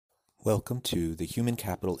Welcome to the Human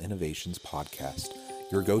Capital Innovations Podcast,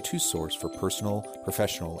 your go-to source for personal,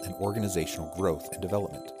 professional, and organizational growth and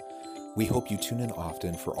development. We hope you tune in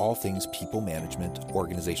often for all things people management,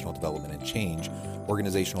 organizational development and change,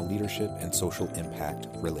 organizational leadership, and social impact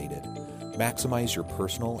related. Maximize your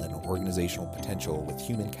personal and organizational potential with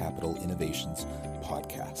Human Capital Innovations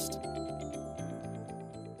Podcast.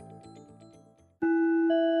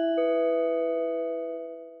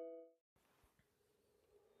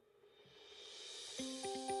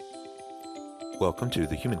 Welcome to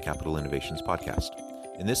the Human Capital Innovations Podcast.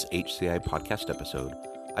 In this HCI podcast episode,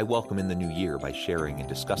 I welcome in the new year by sharing and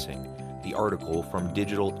discussing the article from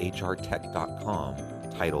digitalhrtech.com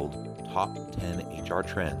titled Top 10 HR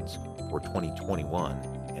Trends for 2021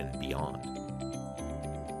 and Beyond.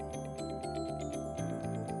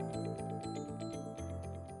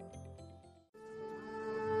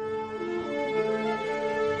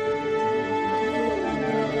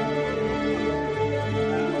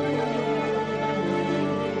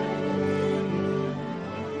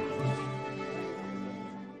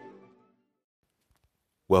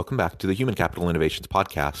 Welcome back to the Human Capital Innovations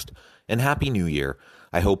Podcast, and Happy New Year.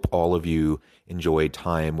 I hope all of you enjoyed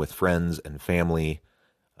time with friends and family,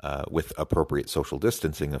 with appropriate social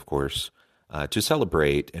distancing, of course, to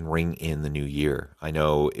celebrate and ring in the new year. I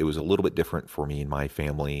know it was a little bit different for me and my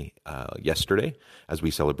family yesterday as we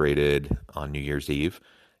celebrated on New Year's Eve,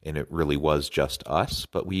 and it really was just us,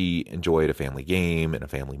 but we enjoyed a family game and a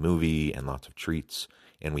family movie and lots of treats,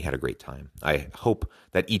 and we had a great time. I hope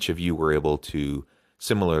that each of you were able to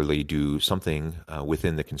similarly do something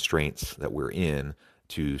within the constraints that we're in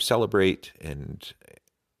to celebrate and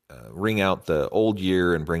ring out the old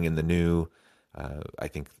year and bring in the new. I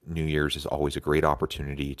think New Year's is always a great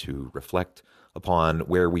opportunity to reflect upon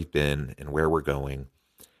where we've been and where we're going.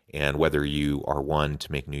 And whether you are one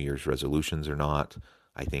to make New Year's resolutions or not,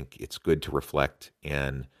 I think it's good to reflect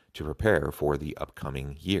and to prepare for the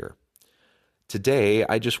upcoming year. Today,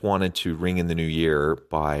 I just wanted to ring in the new year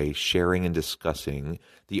by sharing and discussing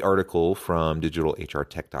the article from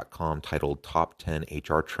digitalhrtech.com titled Top 10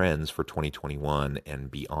 HR Trends for 2021 and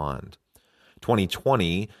Beyond.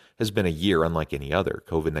 2020 has been a year unlike any other.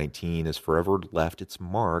 COVID-19 has forever left its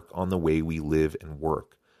mark on the way we live and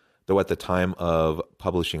work. Though at the time of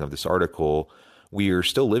publishing of this article, we are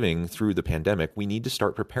still living through the pandemic, we need to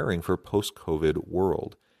start preparing for a post-COVID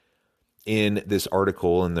world. In this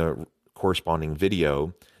article, in the corresponding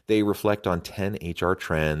video, they reflect on 10 HR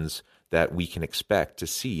trends that we can expect to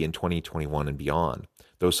see in 2021 and beyond.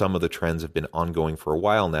 Though some of the trends have been ongoing for a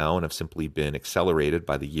while now and have simply been accelerated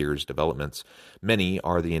by the year's developments, many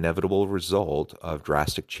are the inevitable result of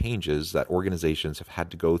drastic changes that organizations have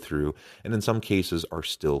had to go through and in some cases are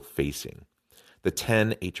still facing. The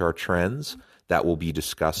 10 HR trends that will be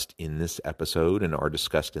discussed in this episode and are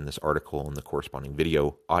discussed in this article and the corresponding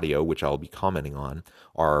video audio, which I'll be commenting on,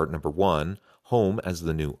 are number 1, home as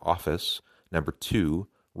the new office. Number 2,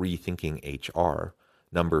 rethinking HR.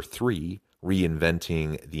 Number 3,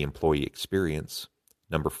 reinventing the employee experience.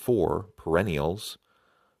 Number 4, perennials.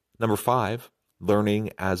 Number 5,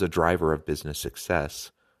 learning as a driver of business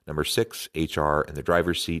success. Number 6, HR in the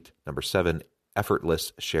driver's seat. Number 7,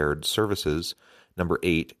 effortless shared services. Number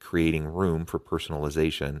 8, creating room for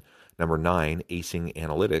personalization. Number 9, acing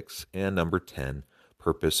analytics. And number 10,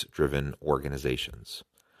 purpose-driven organizations.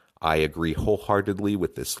 I agree wholeheartedly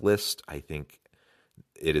with this list. I think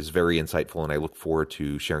it is very insightful, and I look forward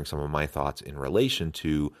to sharing some of my thoughts in relation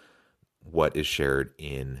to what is shared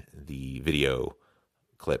in the video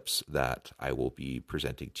clips that I will be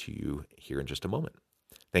presenting to you here in just a moment.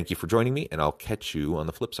 Thank you for joining me, and I'll catch you on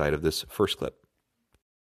the flip side of this first clip.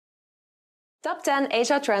 Top 10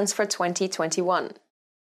 HR Trends for 2021.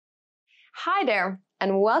 Hi there,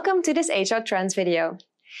 and welcome to this HR Trends video.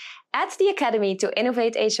 At the Academy to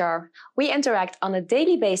Innovate HR, we interact on a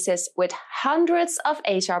daily basis with hundreds of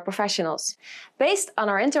HR professionals. Based on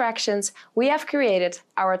our interactions, we have created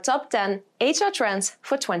our top 10 HR trends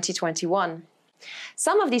for 2021.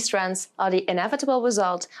 Some of these trends are the inevitable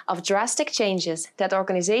result of drastic changes that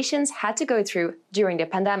organizations had to go through during the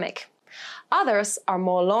pandemic. Others are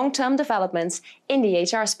more long-term developments in the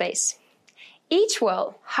HR space. Each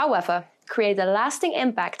will, however, create a lasting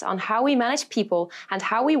impact on how we manage people and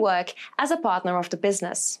how we work as a partner of the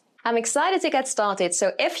business. I'm excited to get started,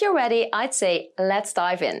 so if you're ready, I'd say let's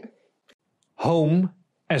dive in. Home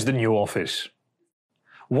as the new office.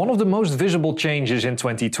 One of the most visible changes in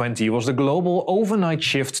 2020 was the global overnight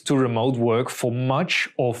shift to remote work for much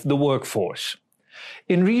of the workforce.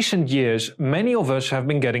 In recent years, many of us have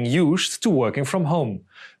been getting used to working from home,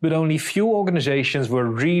 but only few organizations were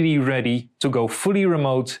really ready to go fully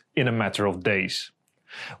remote in a matter of days.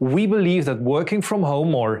 We believe that working from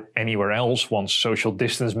home or anywhere else once social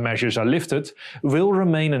distance measures are lifted will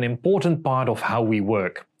remain an important part of how we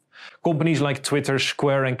work. Companies like Twitter,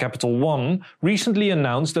 Square and Capital One recently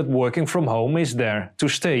announced that working from home is there to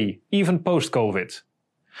stay, even post-COVID.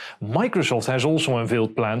 Microsoft has also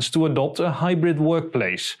unveiled plans to adopt a hybrid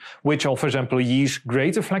workplace, which offers employees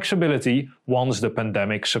greater flexibility once the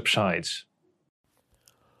pandemic subsides.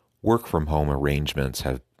 Work from home arrangements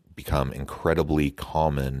have become incredibly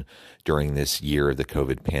common during this year of the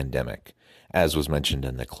COVID pandemic. As was mentioned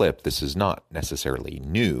in the clip, this is not necessarily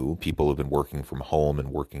new. People have been working from home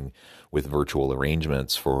and working with virtual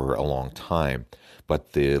arrangements for a long time.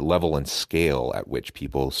 But the level and scale at which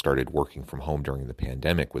people started working from home during the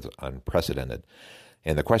pandemic was unprecedented.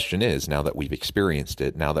 And the question is, now that we've experienced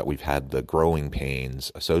it, now that we've had the growing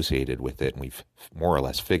pains associated with it, and we've more or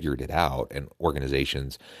less figured it out, and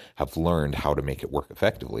organizations have learned how to make it work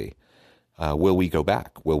effectively, will we go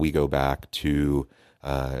back? Will we go back to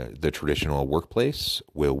the traditional workplace?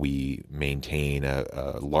 Will we maintain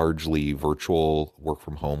a largely virtual work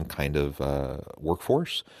from home kind of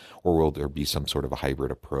workforce? Or will there be some sort of a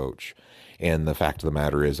hybrid approach? And the fact of the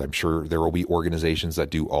matter is, I'm sure there will be organizations that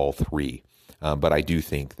do all three. But I do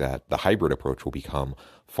think that the hybrid approach will become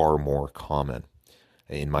far more common.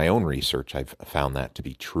 In my own research, I've found that to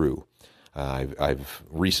be true. I've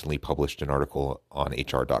recently published an article on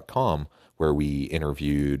HR.com where we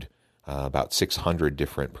interviewed about 600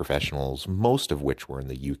 different professionals, most of which were in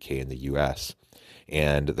the UK and the US.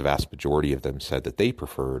 And the vast majority of them said that they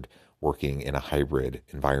preferred working in a hybrid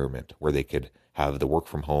environment where they could have the work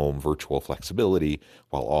from home virtual flexibility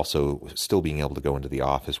while also still being able to go into the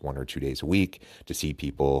office 1 or 2 days a week to see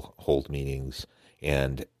people, hold meetings,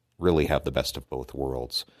 and really have the best of both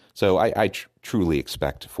worlds. So I truly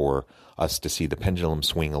expect for us to see the pendulum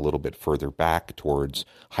swing a little bit further back towards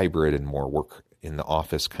hybrid and more work in the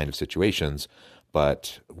office kind of situations,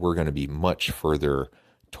 but we're going to be much further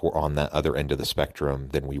on that other end of the spectrum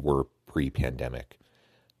than we were pre-pandemic.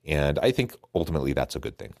 And I think ultimately that's a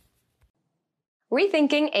good thing.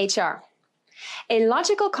 Rethinking HR. A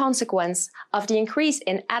logical consequence of the increase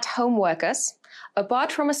in at-home workers,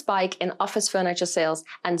 apart from a spike in office furniture sales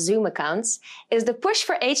and Zoom accounts, is the push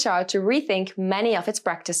for HR to rethink many of its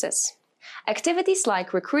practices. Activities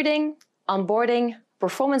like recruiting, onboarding,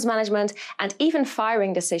 performance management, and even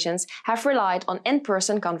firing decisions have relied on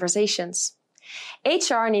in-person conversations.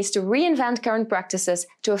 HR needs to reinvent current practices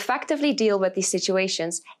to effectively deal with these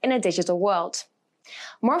situations in a digital world.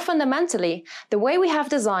 More fundamentally, the way we have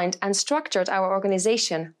designed and structured our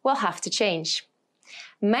organization will have to change.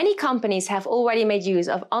 Many companies have already made use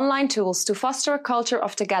of online tools to foster a culture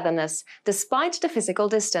of togetherness, despite the physical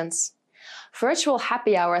distance. Virtual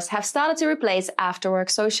happy hours have started to replace after-work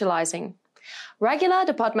socializing. Regular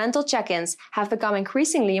departmental check-ins have become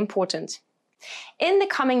increasingly important. In the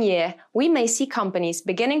coming year, we may see companies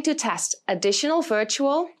beginning to test additional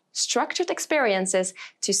virtual, structured experiences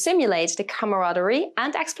to simulate the camaraderie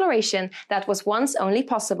and exploration that was once only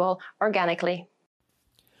possible organically.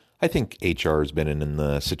 I think HR has been in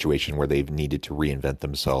the situation where they've needed to reinvent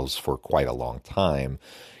themselves for quite a long time.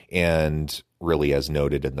 And really, as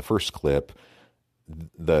noted in the first clip,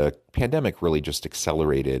 the pandemic really just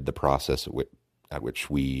accelerated the process at which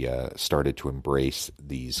we started to embrace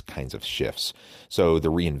these kinds of shifts. So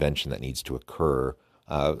the reinvention that needs to occur,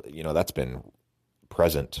 that's been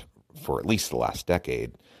present for at least the last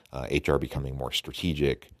decade. HR becoming more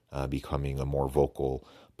strategic, becoming a more vocal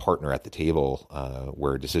partner at the table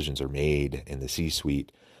where decisions are made in the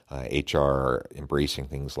C-suite, HR embracing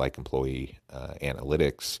things like employee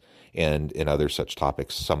analytics, and in other such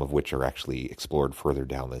topics, some of which are actually explored further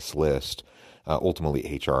down this list.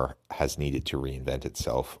 Ultimately, HR has needed to reinvent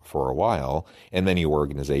itself for a while, and many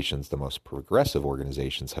organizations, the most progressive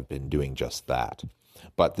organizations, have been doing just that.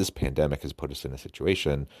 But this pandemic has put us in a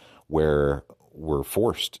situation where we're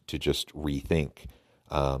forced to just rethink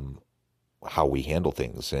how we handle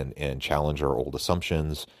things and challenge our old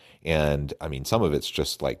assumptions. And I mean, some of it's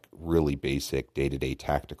just like really basic day-to-day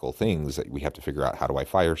tactical things that we have to figure out. How do I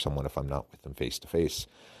fire someone if I'm not with them face to face?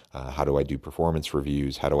 How do I do performance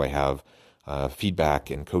reviews? How do I have feedback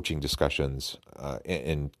and coaching discussions?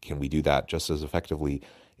 And can we do that just as effectively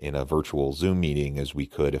in a virtual Zoom meeting as we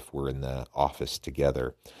could if we're in the office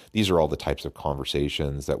together? These are all the types of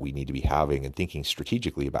conversations that we need to be having and thinking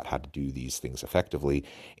strategically about how to do these things effectively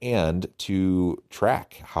and to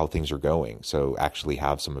track how things are going. So actually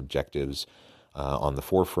have some objectives on the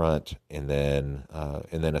forefront and then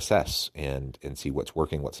assess and see what's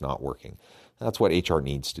working, what's not working. That's what HR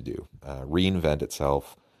needs to do. Reinvent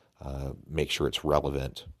itself, make sure it's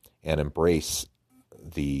relevant, and embrace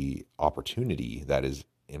the opportunity that is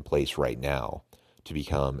in place right now to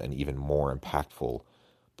become an even more impactful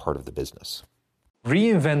part of the business.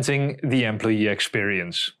 Reinventing the employee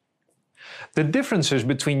experience. The differences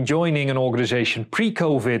between joining an organization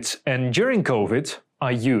pre-COVID and during COVID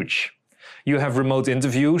are huge. You have remote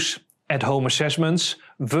interviews, at-home assessments,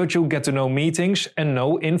 virtual get-to-know meetings, and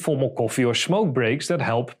no informal coffee or smoke breaks that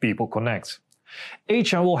help people connect.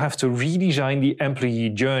 HR will have to redesign the employee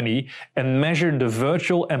journey and measure the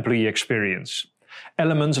virtual employee experience.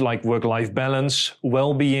 Elements like work-life balance,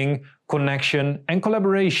 well-being, connection, and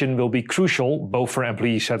collaboration will be crucial both for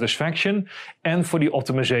employee satisfaction and for the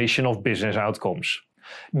optimization of business outcomes.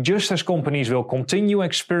 Just as companies will continue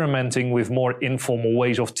experimenting with more informal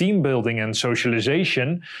ways of team building and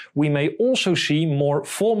socialization, we may also see more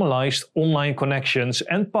formalized online connections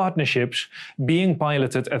and partnerships being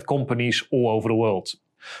piloted at companies all over the world.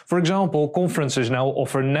 For example, conferences now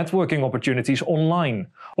offer networking opportunities online.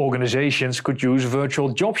 Organizations could use virtual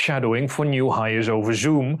job shadowing for new hires over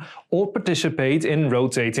Zoom, or participate in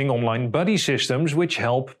rotating online buddy systems which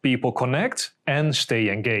help people connect and stay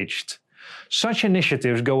engaged. Such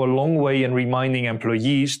initiatives go a long way in reminding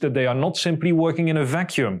employees that they are not simply working in a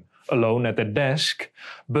vacuum, alone at their desk,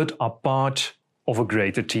 but are part of a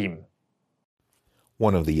greater team.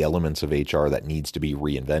 One of the elements of HR that needs to be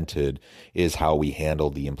reinvented is how we handle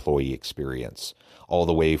the employee experience, all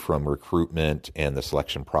the way from recruitment and the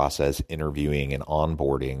selection process, interviewing and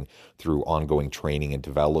onboarding, through ongoing training and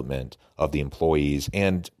development of the employees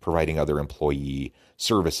and providing other employee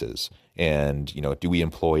services. And, do we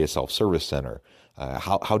employ a self-service center?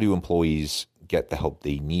 How do employees get the help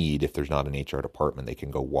they need if there's not an HR department they can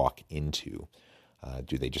go walk into?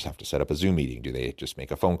 Do they just have to set up a Zoom meeting? Do they just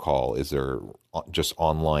make a phone call? Is there just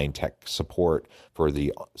online tech support for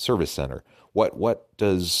the service center? What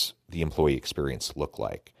does the employee experience look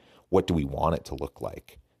like? What do we want it to look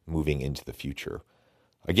like moving into the future?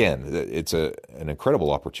 Again, it's an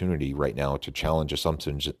incredible opportunity right now to challenge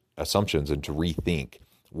assumptions and to rethink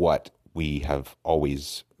what we have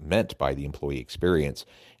always meant by the employee experience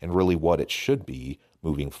and really what it should be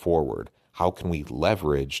moving forward. How can we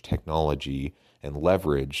leverage technology and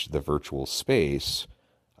leverage the virtual space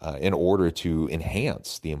in order to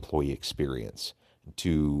enhance the employee experience,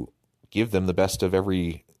 to give them the best of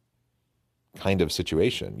every kind of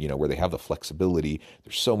situation, where they have the flexibility.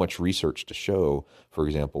 There's so much research to show, for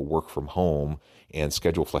example, work from home and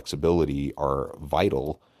schedule flexibility are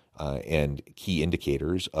vital and key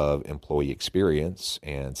indicators of employee experience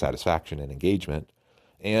and satisfaction and engagement.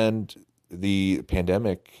 And the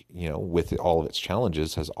pandemic, with all of its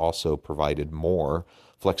challenges, has also provided more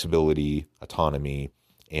flexibility, autonomy,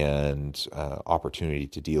 and opportunity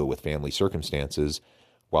to deal with family circumstances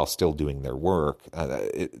while still doing their work.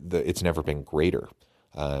 It's never been greater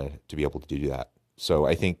to be able to do that. So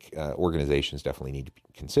I think organizations definitely need to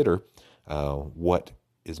consider what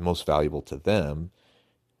is most valuable to them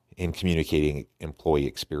in communicating employee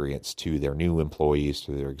experience to their new employees,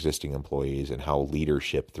 to their existing employees, and how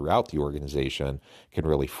leadership throughout the organization can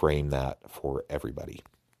really frame that for everybody.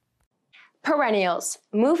 Perennials,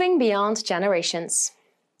 moving beyond generations.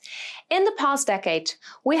 In the past decade,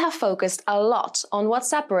 we have focused a lot on what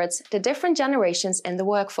separates the different generations in the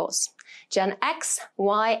workforce. Gen X,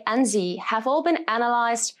 Y, and Z have all been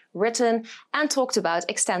analyzed, written, and talked about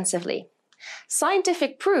extensively.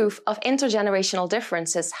 Scientific proof of intergenerational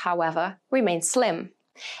differences, however, remains slim.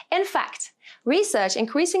 In fact, research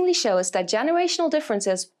increasingly shows that generational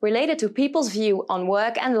differences related to people's view on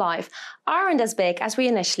work and life aren't as big as we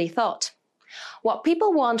initially thought. What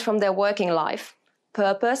people want from their working life,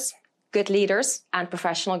 purpose, good leaders, and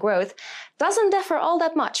professional growth, doesn't differ all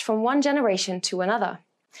that much from one generation to another.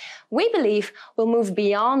 We believe we'll move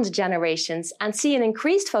beyond generations and see an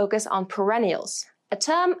increased focus on perennials, a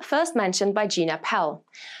term first mentioned by Gina Pell.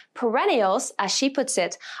 Perennials, as she puts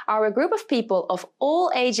it, are a group of people of all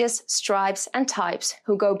ages, stripes, and types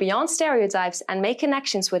who go beyond stereotypes and make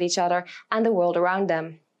connections with each other and the world around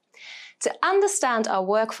them. To understand our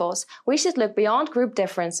workforce, we should look beyond group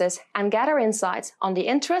differences and gather insights on the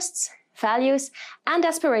interests, values, and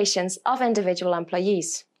aspirations of individual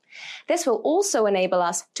employees. This will also enable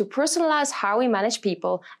us to personalize how we manage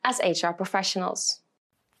people as HR professionals.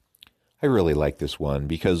 I really like this one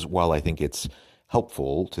because while I think it's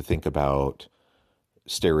helpful to think about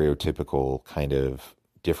stereotypical kind of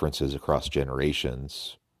differences across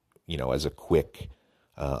generations, as a quick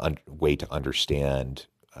way to understand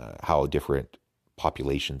how different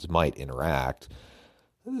populations might interact,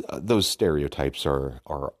 Those stereotypes are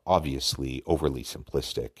obviously overly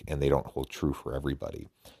simplistic, and they don't hold true for everybody.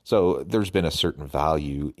 So there's been a certain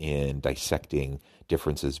value in dissecting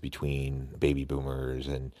differences between baby boomers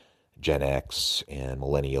and Gen X and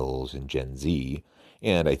millennials and Gen Z.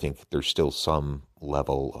 And I think there's still some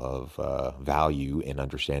level of value in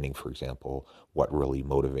understanding, for example, what really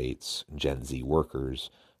motivates Gen Z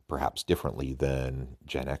workers, perhaps differently than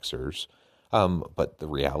Gen Xers. But the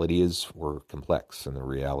reality is we're complex, and the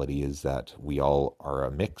reality is that we all are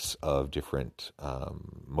a mix of different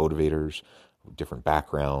motivators, different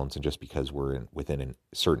backgrounds, and just because we're within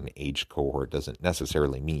a certain age cohort doesn't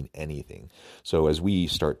necessarily mean anything. So as we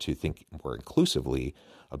start to think more inclusively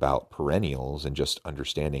about perennials and just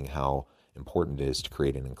understanding how important it is to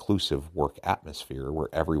create an inclusive work atmosphere where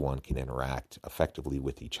everyone can interact effectively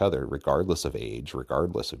with each other, regardless of age,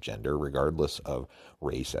 regardless of gender, regardless of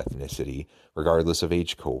race, ethnicity, regardless of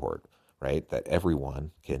age cohort, right? That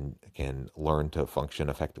everyone can learn to function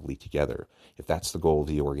effectively together. If that's the goal of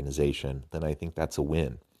the organization, then I think that's a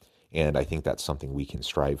win. And I think that's something we can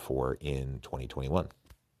strive for in 2021.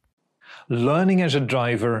 Learning as a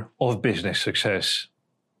driver of business success.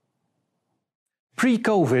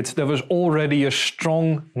 Pre-COVID, there was already a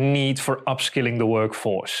strong need for upskilling the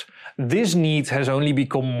workforce. This need has only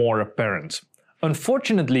become more apparent.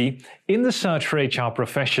 Unfortunately, in the search for HR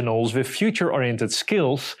professionals with future-oriented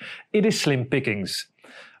skills, it is slim pickings.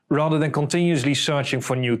 Rather than continuously searching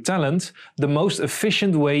for new talent, the most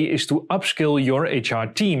efficient way is to upskill your HR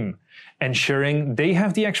team, ensuring they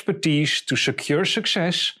have the expertise to secure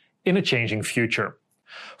success in a changing future.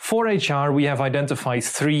 For HR, we have identified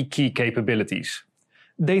 3 key capabilities.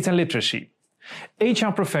 Data literacy.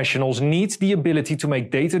 HR professionals need the ability to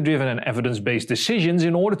make data-driven and evidence-based decisions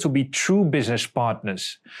in order to be true business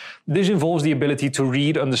partners. This involves the ability to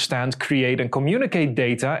read, understand, create, and communicate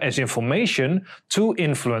data as information to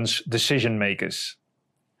influence decision makers.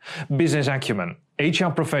 Business acumen. HR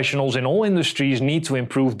professionals in all industries need to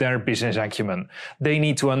improve their business acumen. They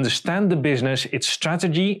need to understand the business, its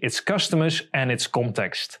strategy, its customers, and its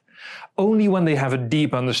context. Only when they have a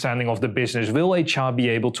deep understanding of the business will HR be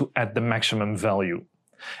able to add the maximum value.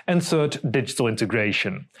 And third, digital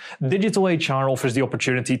integration. Digital HR offers the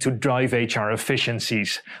opportunity to drive HR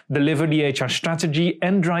efficiencies, deliver the HR strategy,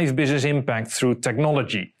 and drive business impact through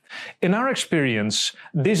technology. In our experience,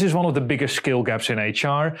 this is one of the biggest skill gaps in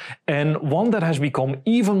HR, and one that has become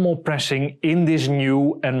even more pressing in this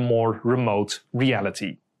new and more remote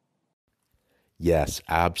reality. Yes,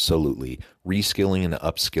 absolutely. Reskilling and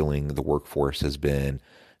upskilling the workforce has been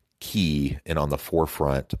key and on the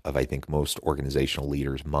forefront of, I think, most organizational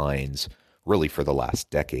leaders' minds really for the last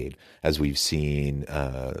decade, as we've seen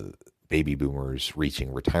baby boomers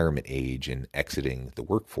reaching retirement age and exiting the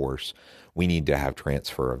workforce. We need to have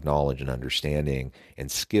transfer of knowledge and understanding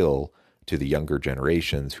and skill to the younger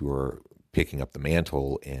generations who are picking up the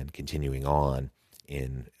mantle and continuing on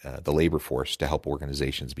in the labor force to help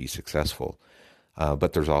organizations be successful.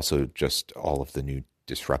 But there's also just all of the new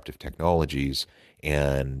disruptive technologies,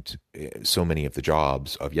 and so many of the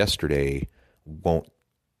jobs of yesterday won't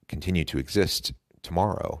continue to exist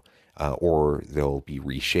tomorrow, or they'll be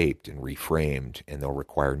reshaped and reframed, and they'll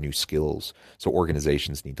require new skills. So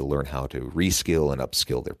organizations need to learn how to reskill and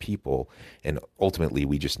upskill their people, and ultimately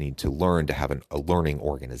we just need to learn to have a learning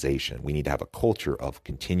organization. We need to have a culture of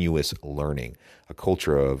continuous learning, a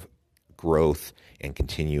culture of growth and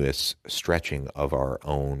continuous stretching of our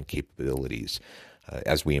own capabilities.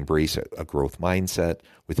 As we embrace a growth mindset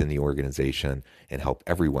within the organization and help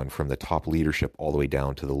everyone from the top leadership all the way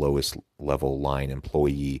down to the lowest level line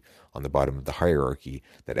employee on the bottom of the hierarchy,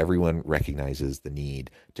 that everyone recognizes the need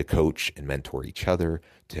to coach and mentor each other,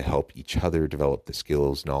 to help each other develop the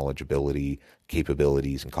skills, knowledge, ability,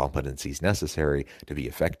 capabilities, and competencies necessary to be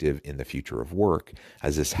effective in the future of work.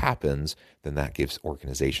 As this happens, then that gives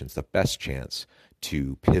organizations the best chance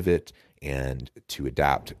to pivot and to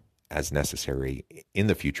adapt as necessary in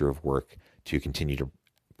the future of work to continue to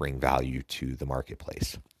bring value to the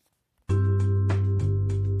marketplace.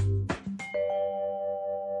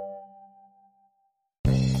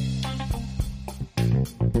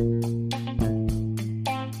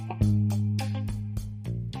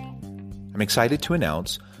 I'm excited to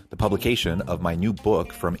announce the publication of my new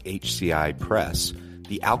book from HCI Press,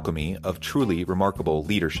 The Alchemy of Truly Remarkable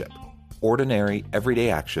Leadership: Ordinary, Everyday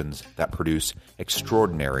Actions That Produce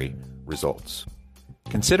Extraordinary Results.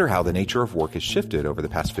 Consider how the nature of work has shifted over the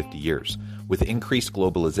past 50 years. With increased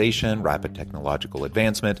globalization, rapid technological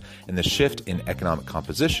advancement, and the shift in economic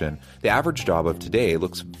composition, the average job of today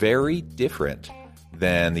looks very different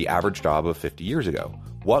than the average job of 50 years ago.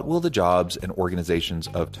 What will the jobs and organizations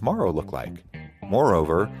of tomorrow look like?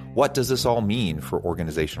 Moreover, what does this all mean for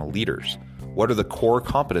organizational leaders? What are the core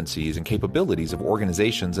competencies and capabilities of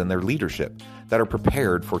organizations and their leadership that are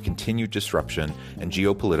prepared for continued disruption and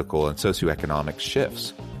geopolitical and socioeconomic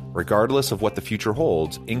shifts? Regardless of what the future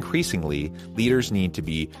holds, increasingly, leaders need to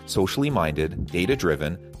be socially minded,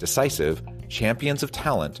 data-driven, decisive, champions of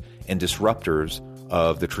talent, and disruptors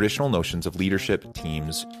of the traditional notions of leadership,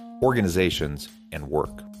 teams, organizations, and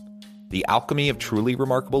work. The alchemy of truly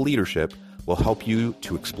remarkable leadership will help you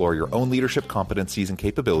to explore your own leadership competencies and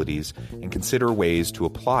capabilities and consider ways to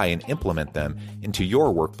apply and implement them into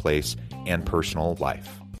your workplace and personal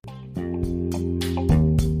life.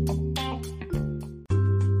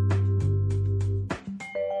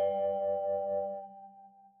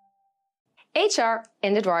 HR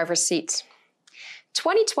in the driver's seat.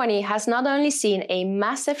 2020 has not only seen a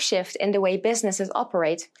massive shift in the way businesses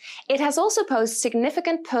operate, it has also posed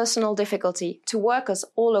significant personal difficulty to workers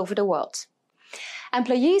all over the world.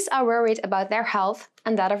 Employees are worried about their health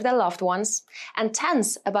and that of their loved ones, and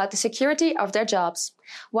tense about the security of their jobs,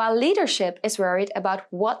 while leadership is worried about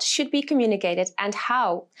what should be communicated and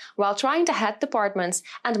how, while trying to head departments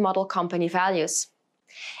and model company values.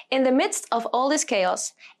 In the midst of all this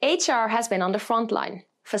chaos, HR has been on the front line,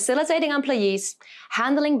 facilitating employees,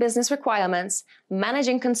 handling business requirements,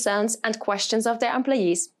 managing concerns and questions of their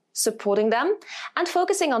employees, supporting them, and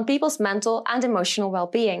focusing on people's mental and emotional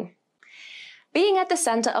well-being. Being at the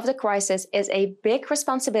center of the crisis is a big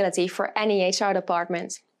responsibility for any HR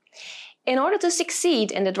department. In order to succeed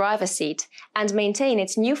in the driver's seat and maintain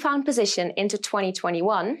its newfound position into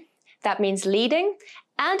 2021, that means leading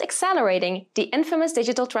and accelerating the infamous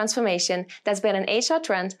digital transformation that's been an HR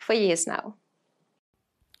trend for years now.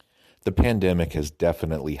 The pandemic has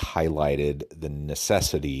definitely highlighted the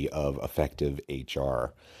necessity of effective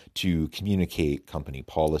HR to communicate company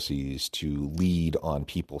policies, to lead on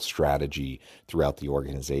people's strategy throughout the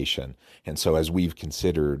organization. And so as we've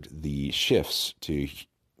considered the shifts to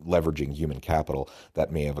leveraging human capital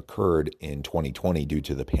that may have occurred in 2020 due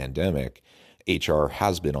to the pandemic, HR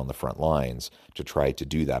has been on the front lines to try to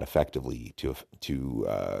do that effectively, to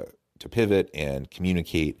pivot and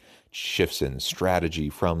communicate shifts in strategy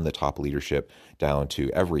from the top leadership down to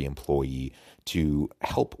every employee to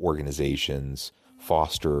help organizations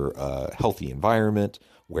foster a healthy environment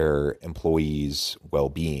where employees'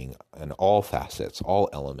 well-being in all facets, all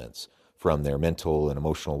elements, from their mental and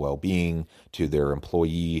emotional well-being to their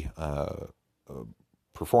employee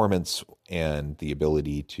performance and the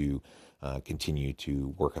ability to continue to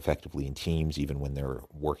work effectively in teams even when they're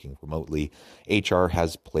working remotely. HR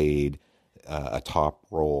has played a top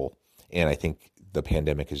role, and I think the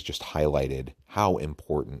pandemic has just highlighted how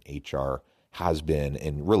important HR has been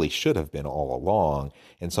and really should have been all along,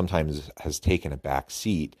 and sometimes has taken a back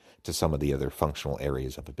seat to some of the other functional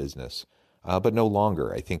areas of a business. But no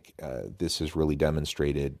longer. I think this has really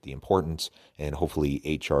demonstrated the importance, and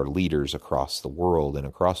hopefully HR leaders across the world and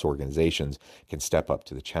across organizations can step up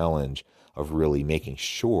to the challenge of really making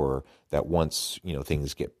sure that once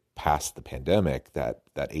things get past the pandemic, that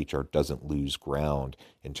HR doesn't lose ground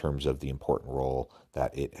in terms of the important role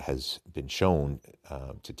that it has been shown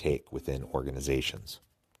to take within organizations.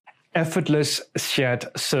 Effortless shared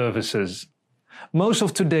services. Most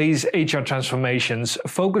of today's HR transformations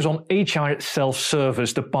focus on HR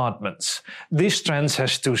self-service departments. This trend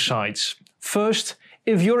has two sides. First,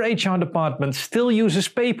 if your HR department still uses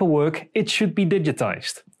paperwork, it should be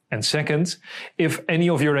digitized. And second, if any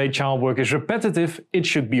of your HR work is repetitive, it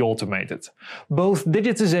should be automated. Both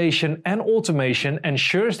digitization and automation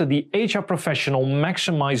ensures that the HR professional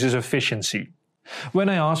maximizes efficiency. When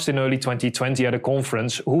I asked in early 2020 at a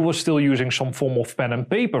conference who was still using some form of pen and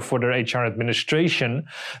paper for their HR administration,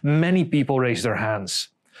 many people raised their hands.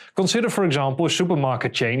 Consider, for example, a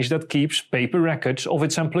supermarket chain that keeps paper records of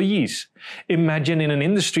its employees. Imagine in an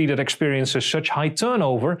industry that experiences such high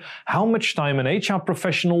turnover, how much time an HR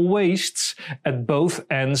professional wastes at both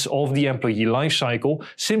ends of the employee life cycle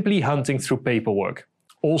simply hunting through paperwork.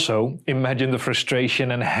 Also, imagine the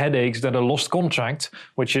frustration and headaches that a lost contract,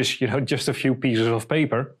 which is, just a few pieces of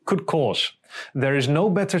paper, could cause. There is no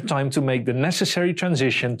better time to make the necessary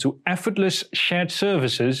transition to effortless shared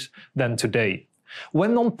services than today.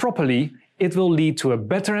 When done properly, it will lead to a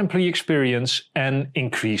better employee experience and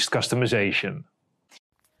increased customization.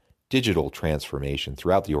 Digital transformation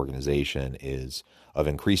throughout the organization is of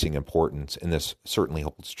increasing importance, and this certainly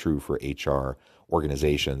holds true for HR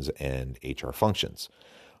organizations and HR functions.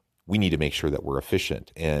 We need to make sure that we're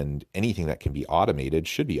efficient, and anything that can be automated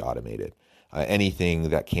should be automated. Anything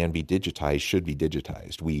that can be digitized should be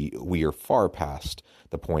digitized. We are far past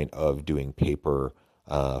the point of doing paper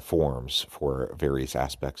forms for various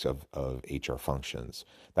aspects of HR functions.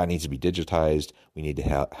 That needs to be digitized. We need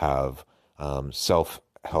to have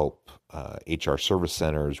self-help HR service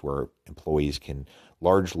centers where employees can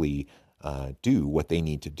largely do what they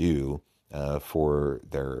need to do for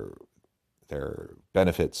their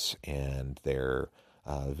benefits and their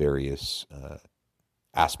various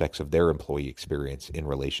aspects of their employee experience in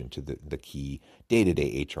relation to the key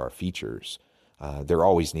day-to-day HR features. There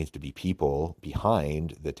always needs to be people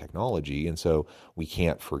behind the technology, and so we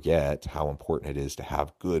can't forget how important it is to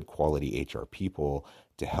have good quality HR people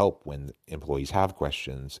to help when employees have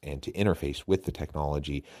questions and to interface with the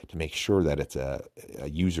technology to make sure that it's a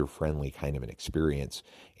user-friendly kind of an experience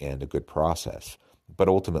and a good process. But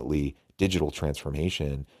ultimately, digital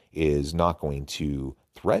transformation is not going to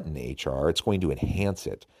threaten HR, it's going to enhance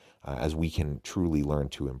it. As we can truly learn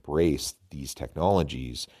to embrace these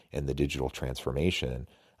technologies and the digital transformation,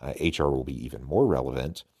 HR will be even more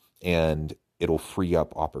relevant, and it'll free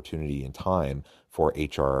up opportunity and time for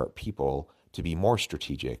HR people to be more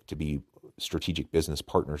strategic, to be strategic business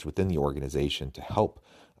partners within the organization to help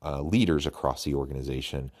leaders across the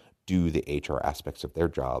organization do the HR aspects of their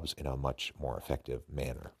jobs in a much more effective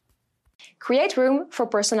manner. Create room for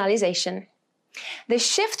personalization. The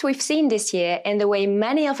shift we've seen this year in the way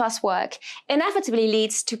many of us work inevitably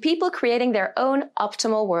leads to people creating their own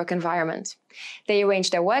optimal work environment. They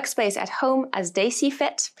arrange their workspace at home as they see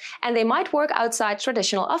fit, and they might work outside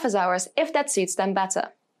traditional office hours if that suits them better.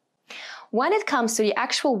 When it comes to the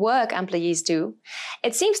actual work employees do,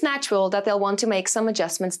 it seems natural that they'll want to make some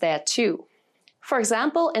adjustments there too. For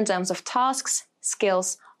example, in terms of tasks,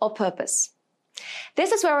 skills, or purpose.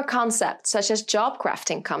 This is where a concept such as job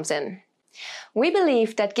crafting comes in. We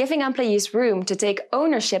believe that giving employees room to take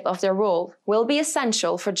ownership of their role will be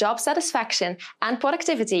essential for job satisfaction and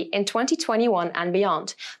productivity in 2021 and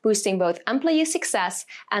beyond, boosting both employee success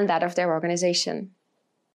and that of their organization.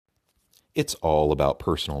 It's all about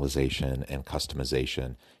personalization and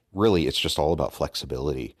customization. Really, it's just all about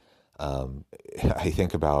flexibility. I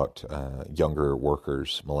think about younger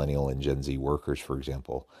workers, millennial and Gen Z workers, for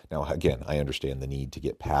example. Now, again, I understand the need to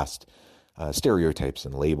get past stereotypes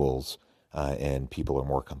and labels, and people are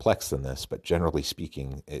more complex than this, but generally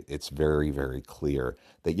speaking, it's very, very clear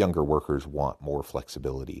that younger workers want more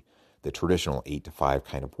flexibility. The traditional 8 to 5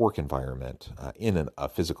 kind of work environment in a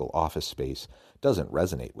physical office space doesn't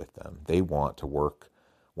resonate with them. They want to work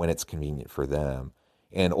when it's convenient for them.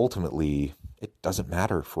 And ultimately, it doesn't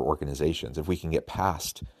matter for organizations. If we can get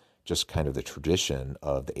past just kind of the tradition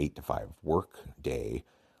of the 8 to 5 work day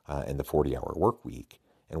and the 40-hour work week,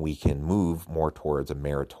 and we can move more towards a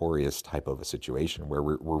meritorious type of a situation where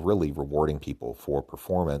we're really rewarding people for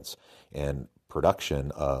performance and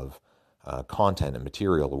production of content and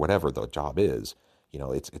material or whatever the job is. You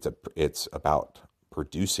know, it's about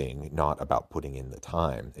producing, not about putting in the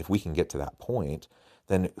time. If we can get to that point,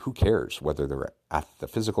 then who cares whether they're at the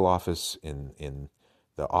physical office in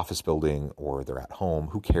the office building or they're at home?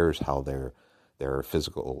 Who cares how their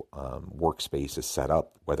physical workspace is set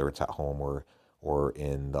up, whether it's at home or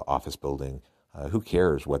in the office building? Who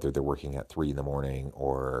cares whether they're working at 3 in the morning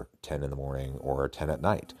or 10 in the morning or 10 at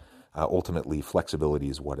night? Ultimately, flexibility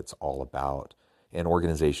is what it's all about. And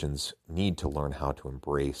organizations need to learn how to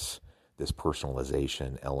embrace this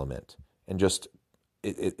personalization element. And just,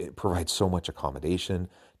 it provides so much accommodation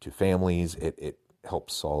to families. It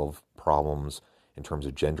helps solve problems in terms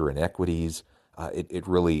of gender inequities. It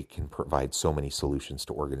really can provide so many solutions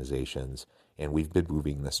to organizations. And we've been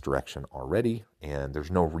moving in this direction already. And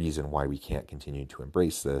there's no reason why we can't continue to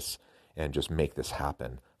embrace this and just make this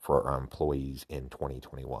happen for our employees in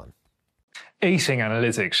 2021. Acing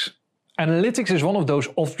analytics. Analytics is one of those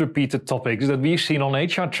oft-repeated topics that we've seen on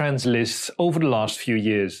HR trends lists over the last few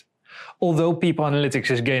years. Although people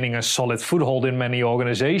analytics is gaining a solid foothold in many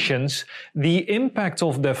organizations, the impact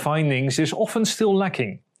of their findings is often still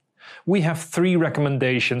lacking. We have 3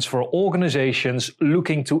 recommendations for organizations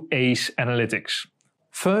looking to ace analytics.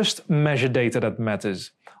 First, measure data that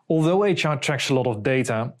matters. Although HR tracks a lot of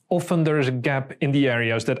data, often there is a gap in the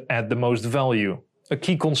areas that add the most value. A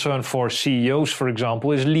key concern for CEOs, for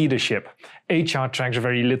example, is leadership. HR tracks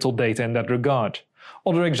very little data in that regard.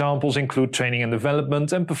 Other examples include training and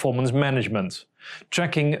development and performance management.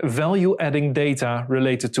 Tracking value-adding data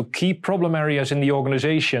related to key problem areas in the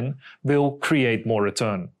organization will create more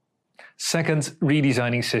return. Second,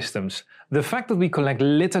 redesigning systems. The fact that we collect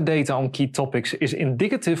little data on key topics is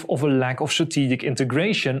indicative of a lack of strategic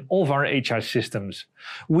integration of our HR systems.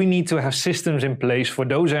 We need to have systems in place for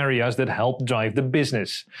those areas that help drive the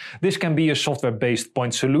business. This can be a software-based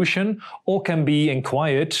point solution or can be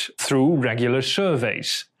inquired through regular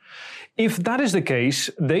surveys. If that is the case,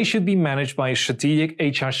 they should be managed by a strategic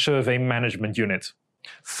HR survey management unit.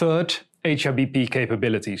 Third, HRBP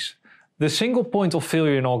capabilities. The single point of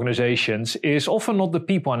failure in organizations is often not the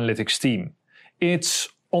people analytics team. It's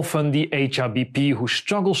often the HRBP who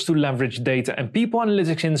struggles to leverage data and people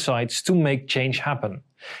analytics insights to make change happen.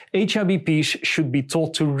 HRBPs should be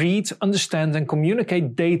taught to read, understand and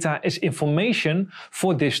communicate data as information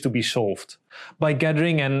for this to be solved. By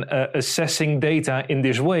gathering and assessing data in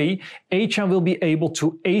this way, HR will be able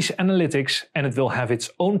to ace analytics and it will have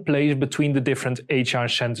its own place between the different HR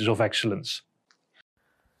centers of excellence.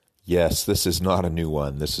 Yes, this is not a new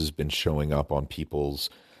one. This has been showing up on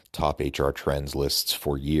people's top HR trends lists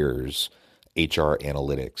for years, HR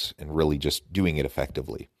analytics, and really just doing it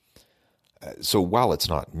effectively. So while it's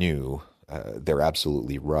not new, they're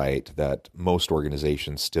absolutely right that most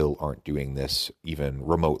organizations still aren't doing this even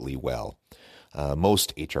remotely well.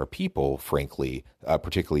 Most HR people, frankly,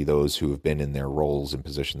 particularly those who have been in their roles and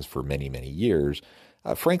positions for many, many years,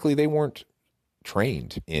 frankly, they weren't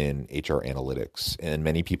trained in HR analytics. And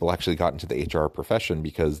many people actually got into the HR profession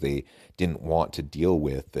because they didn't want to deal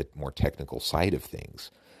with the more technical side of things.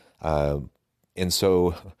 But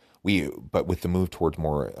with the move towards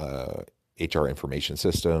more HR information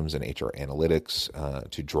systems and HR analytics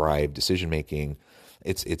to drive decision making,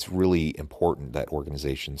 it's really important that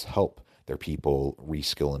organizations help their people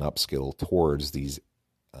reskill and upskill towards these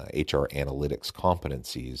HR analytics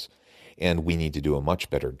competencies. And we need to do a much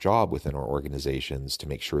better job within our organizations to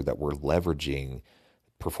make sure that we're leveraging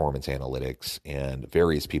performance analytics and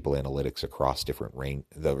various people analytics across different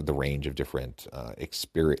the range of different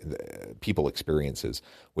people experiences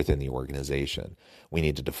within the organization. We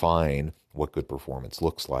need to define what good performance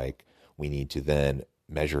looks like. We need to then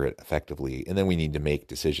measure it effectively, and then we need to make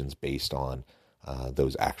decisions based on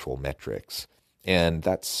those actual metrics. And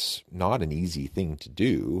that's not an easy thing to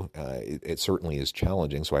do. It certainly is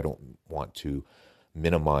challenging, so I don't want to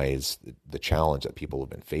minimize the challenge that people have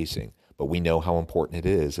been facing. But we know how important it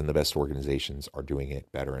is, and the best organizations are doing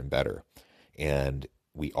it better and better. And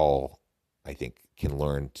we all, I think, can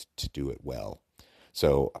learn to do it well.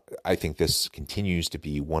 So I think this continues to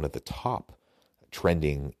be one of the top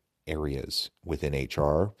trending areas within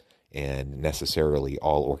HR, and necessarily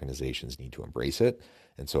all organizations need to embrace it.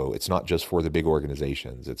 And so it's not just for the big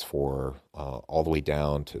organizations, it's for all the way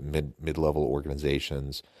down to mid-level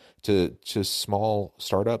organizations, to small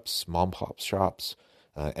startups, mom-pop shops.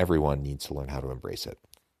 Everyone needs to learn how to embrace it.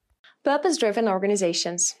 Purpose-driven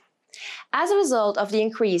organizations. As a result of the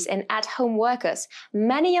increase in at-home workers,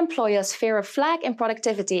 many employers fear a flag in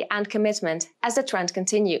productivity and commitment as the trend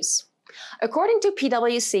continues. According to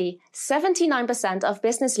PwC, 79% of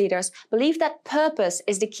business leaders believe that purpose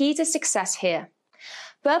is the key to success here.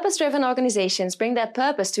 Purpose-driven organizations bring their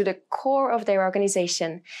purpose to the core of their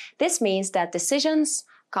organization. This means that decisions,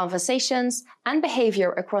 conversations, and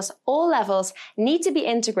behavior across all levels need to be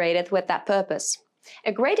integrated with that purpose.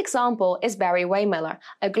 A great example is Barry Waymiller,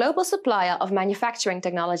 a global supplier of manufacturing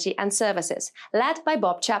technology and services, led by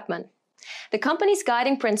Bob Chapman. The company's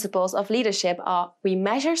guiding principles of leadership are: we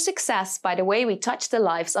measure success by the way we touch the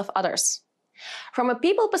lives of others. From a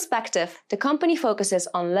people perspective, the company focuses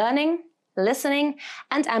on learning, listening,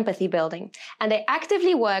 and empathy building, and they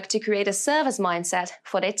actively work to create a service mindset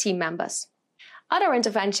for their team members. Other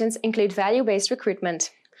interventions include value-based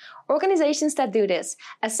recruitment. Organizations that do this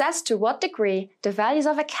assess to what degree the values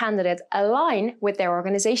of a candidate align with their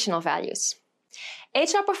organizational values.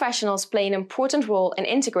 HR professionals play an important role in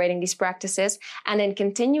integrating these practices and in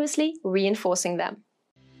continuously reinforcing them.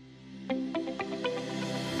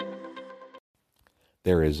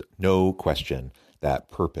 There is no question that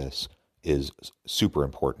purpose is super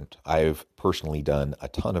important. I've personally done a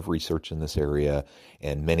ton of research in this area,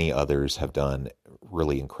 and many others have done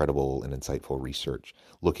really incredible and insightful research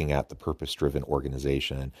looking at the purpose-driven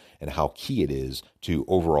organization and how key it is to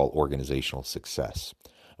overall organizational success.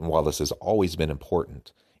 And while this has always been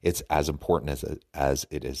important, it's as important as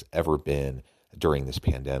it has ever been during this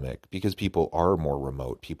pandemic, because people are more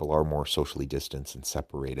remote, people are more socially distanced and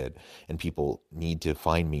separated, and people need to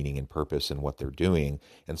find meaning and purpose in what they're doing.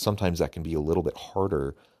 And sometimes that can be a little bit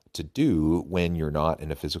harder to do when you're not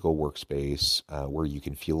in a physical workspace where you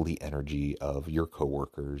can feel the energy of your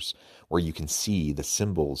coworkers, where you can see the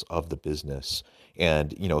symbols of the business.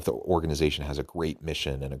 And, you know, if the organization has a great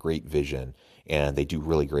mission and a great vision, and they do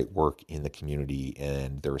really great work in the community,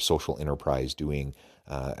 and they're a social enterprise doing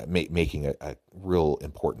making a real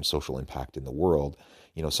important social impact in the world,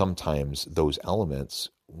 you know, sometimes those elements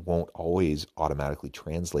won't always automatically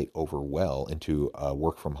translate over well into a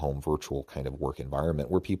work from home virtual kind of work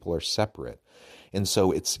environment where people are separate. And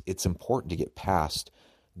so it's important to get past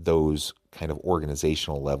those kind of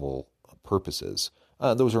organizational level purposes.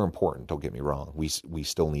 Those are important, don't get me wrong. We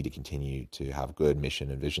still need to continue to have good mission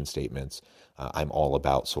and vision statements. I'm all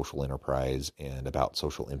about social enterprise and about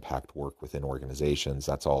social impact work within organizations.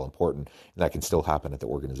 That's all important, and that can still happen at the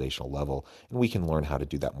organizational level. And we can learn how to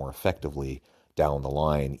do that more effectively down the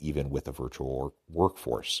line, even with a virtual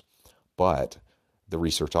workforce. But the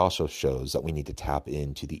research also shows that we need to tap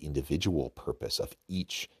into the individual purpose of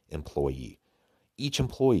each employee. Each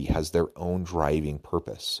employee has their own driving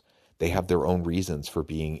purpose. They have their own reasons for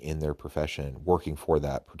being in their profession, working for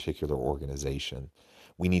that particular organization.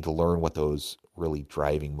 We need to learn what those really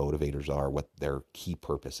driving motivators are, what their key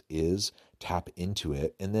purpose is, tap into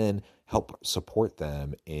it, and then help support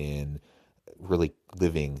them in really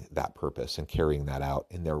living that purpose and carrying that out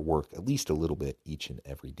in their work at least a little bit each and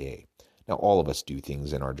every day. Now, all of us do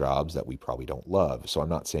things in our jobs that we probably don't love. So I'm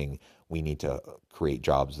not saying we need to create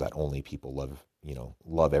jobs that only people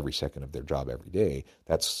love every second of their job every day.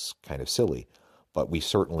 That's kind of silly. But we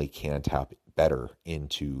certainly can tap better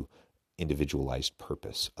into individualized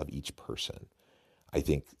purpose of each person. I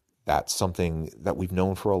think that's something that we've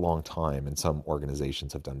known for a long time, and some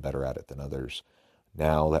organizations have done better at it than others.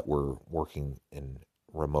 Now that we're working in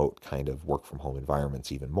remote kind of work from home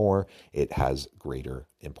environments even more, it has greater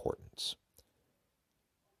importance.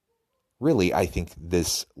 Really, I think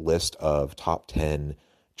this list of top 10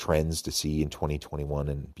 trends to see in 2021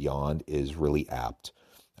 and beyond is really apt.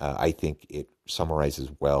 I think it summarizes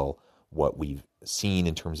well what we've seen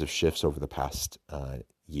in terms of shifts over the past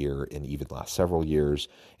year and even last several years,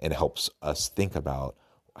 and helps us think about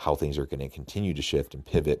how things are going to continue to shift and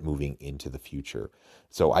pivot moving into the future.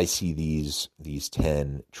 So I see these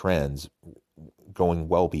 10 trends going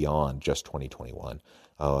well beyond just 2021.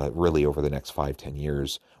 Really over the next 5-10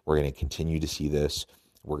 years, we're going to continue to see this.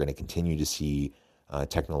 We're going to continue to see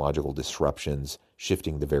technological disruptions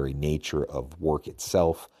shifting the very nature of work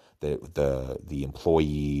itself, the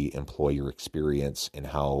employee-employer experience and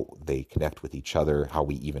how they connect with each other, how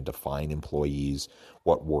we even define employees,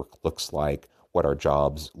 what work looks like, what our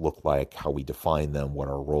jobs look like, how we define them, what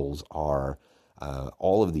our roles are.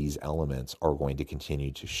 All of these elements are going to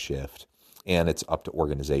continue to shift, and it's up to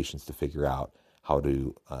organizations to figure out how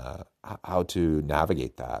to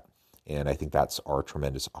navigate that. And I think that's our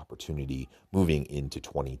tremendous opportunity moving into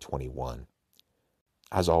 2021.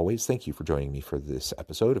 As always, thank you for joining me for this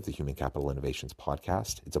episode of the Human Capital Innovations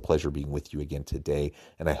Podcast. It's a pleasure being with you again today,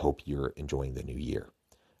 and I hope you're enjoying the new year.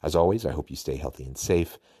 As always, I hope you stay healthy and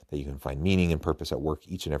safe, that you can find meaning and purpose at work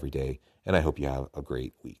each and every day, and I hope you have a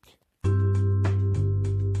great week.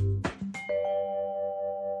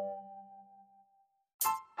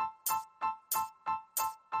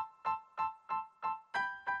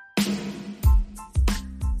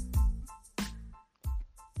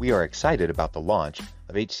 We are excited about the launch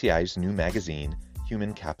of HCI's new magazine,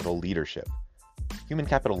 Human Capital Leadership. Human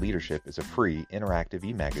Capital Leadership is a free, interactive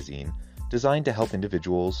e-magazine designed to help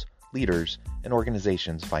individuals, leaders, and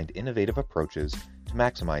organizations find innovative approaches to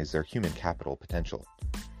maximize their human capital potential.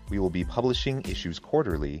 We will be publishing issues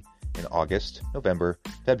quarterly in August, November,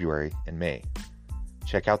 February, and May.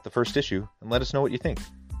 Check out the first issue and let us know what you think.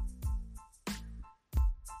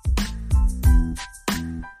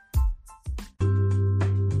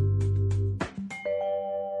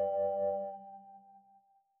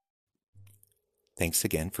 Thanks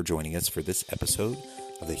again for joining us for this episode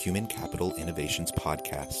of the Human Capital Innovations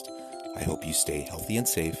Podcast. I hope you stay healthy and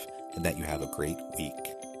safe and that you have a great week.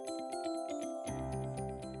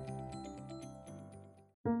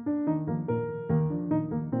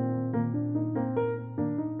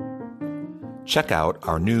 Check out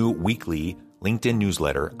our new weekly LinkedIn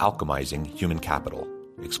newsletter, Alchemizing Human Capital,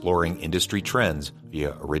 exploring industry trends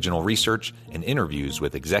via original research and interviews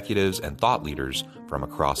with executives and thought leaders from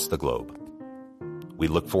across the globe. We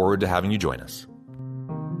look forward to having you join us.